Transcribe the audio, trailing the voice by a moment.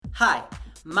Hi,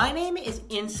 my name is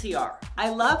NCR. I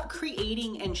love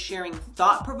creating and sharing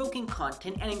thought-provoking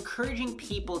content and encouraging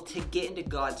people to get into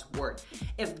God's Word.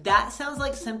 If that sounds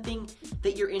like something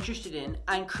that you're interested in,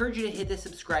 I encourage you to hit the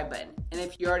subscribe button. And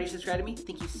if you're already subscribed to me,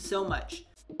 thank you so much.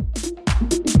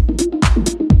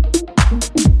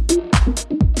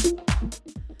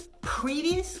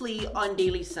 Previously on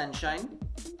Daily Sunshine,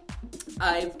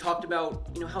 I've talked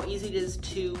about how easy it is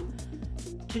to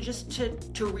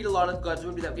read a lot of God's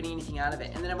Word without getting anything out of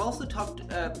it. And then I've also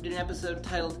did an episode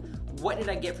titled, What Did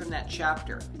I Get From That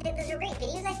Chapter? Those are great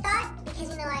videos, I thought, because,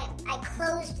 I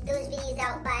closed those videos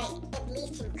out by at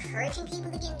least encouraging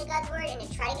people to get into God's Word and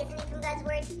to try to get something from God's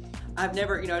Word. I've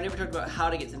never talked about how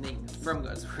to get something from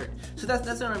God's Word. So that's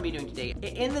what I'm going to be doing today.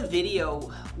 In the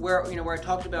video where I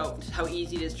talked about how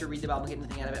easy it is to read the Bible and get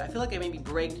anything out of it, I feel like I maybe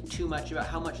bragged too much about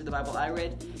how much of the Bible I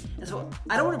read. And so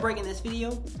I don't want to brag in this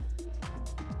video,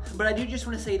 but I do just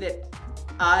want to say that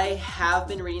I have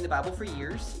been reading the Bible for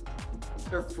years,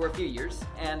 or for a few years,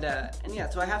 and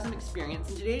so I have some experience.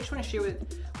 And today I just want to share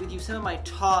with you some of my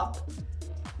top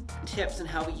tips on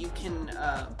how you can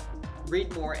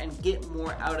read more and get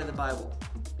more out of the Bible.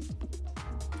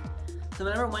 So the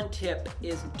number one tip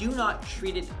is do not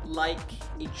treat it like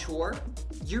a chore.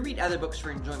 You read other books for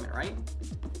enjoyment, right?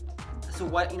 So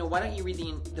why don't you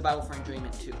read the Bible for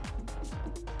enjoyment too?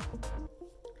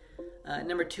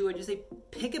 Number two, I'd just say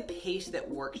pick a pace that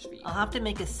works for you. I'll have to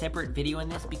make a separate video on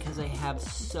this because I have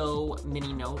so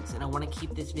many notes and I want to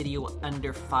keep this video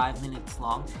under 5 minutes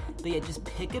long. But yeah, just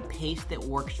pick a pace that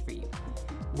works for you.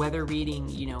 Whether reading,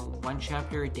 one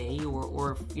chapter a day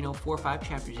or 4 or 5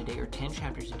 chapters a day or 10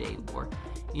 chapters a day or,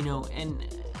 I'll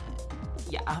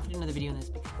have to do another video on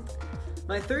this.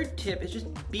 My third tip is just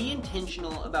be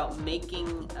intentional about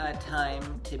making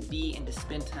time to be and to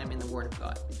spend time in the Word of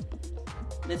God.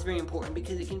 That's very important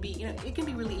because it can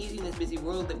be really easy in this busy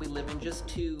world that we live in just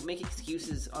to make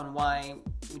excuses on why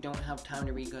we don't have time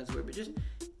to read God's Word. But just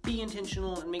be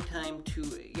intentional and make time to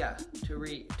read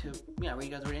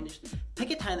God's Word and just pick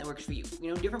a time that works for you.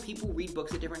 Different people read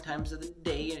books at different times of the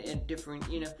day and different,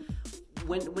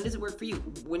 when does it work for you?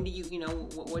 When do you,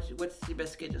 what's your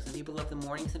best schedule? Some people love the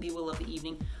morning, some people love the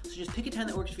evening. So just pick a time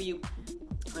that works for you.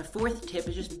 My fourth tip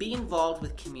is just be involved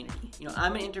with community.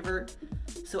 I'm an introvert,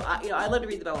 so I love to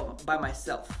read the Bible by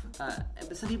myself.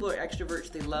 But some people are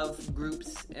extroverts; they love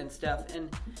groups and stuff. And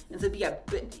so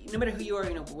but no matter who you are,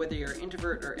 whether you're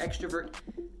introvert or extrovert,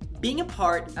 being a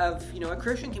part of a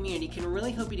Christian community can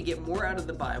really help you to get more out of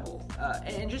the Bible.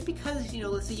 And just because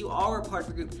let's say you are a part of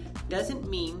a group, doesn't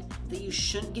mean that you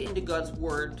shouldn't get into God's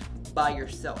Word by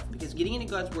yourself. Because getting into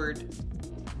God's Word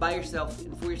by yourself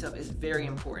and for yourself is very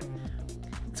important.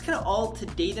 It's kind of all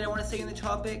today that I want to say on the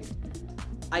topic.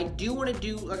 I do want to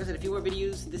do, like I said, a few more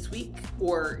videos this week,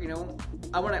 or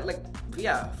I want to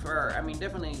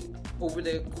definitely over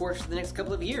the course of the next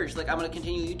couple of years, I'm going to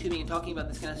continue YouTubing and talking about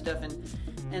this kind of stuff.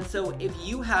 And so if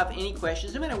you have any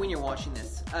questions, no matter when you're watching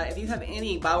this, if you have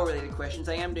any Bible-related questions,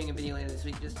 I am doing a video later this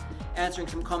week just answering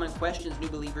some common questions new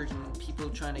believers and people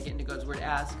trying to get into God's Word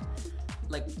ask,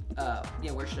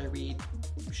 where should I read?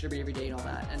 Should I read every day and all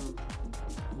that? And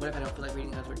what if I don't feel like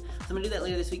reading God's Word? So I'm going to do that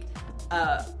later this week.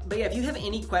 If you have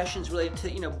any questions related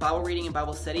to, Bible reading and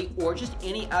Bible study or just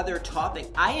any other topic,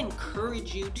 I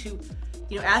encourage you to,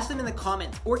 ask them in the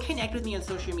comments or connect with me on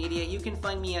social media. You can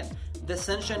find me at The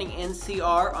Sunshining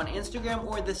NCR on Instagram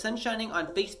or The Sunshining on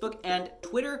Facebook and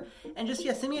Twitter. And just,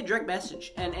 send me a direct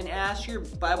message and ask your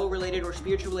Bible-related or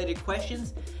spiritual-related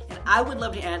questions. And I would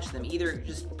love to answer them. Either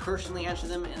just personally answer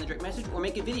them in the direct message or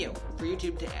make a video for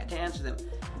YouTube to answer them.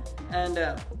 And,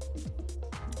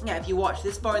 if you watched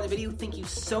this far in the video, thank you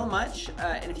so much.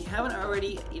 And if you haven't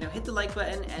already, hit the like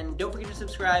button and don't forget to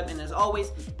subscribe. And as always,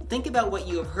 think about what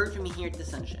you have heard from me here at The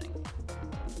Sunshining.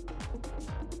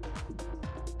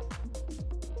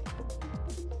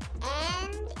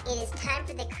 It is time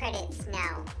for the credits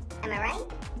now. Am I right?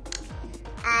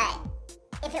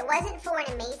 If it wasn't for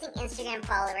an amazing Instagram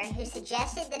follower who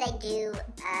suggested that I do,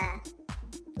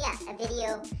 a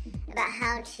video about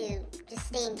how to just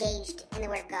stay engaged in the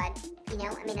Word of God, I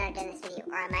may not have done this video,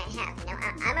 or I might have,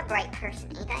 I'm a bright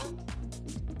person, ain't I?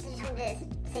 So I just wanted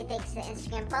to say thanks to the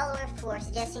Instagram follower for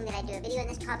suggesting that I do a video on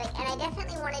this topic, and I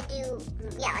definitely want to do,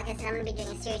 like I said, I'm going to be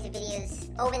doing a series of videos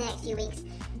over the next few weeks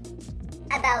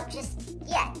about just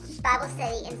Bible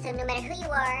study. And so no matter who you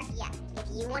are, if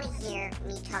you want to hear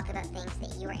me talk about things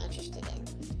that you are interested in,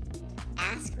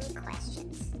 ask me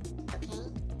questions, okay?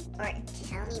 Or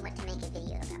tell me what to make a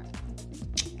video about.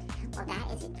 Well,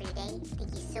 that is it for today.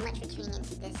 Thank you so much for tuning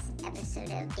into this episode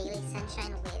of Daily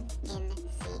Sunshine with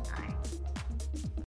NCR.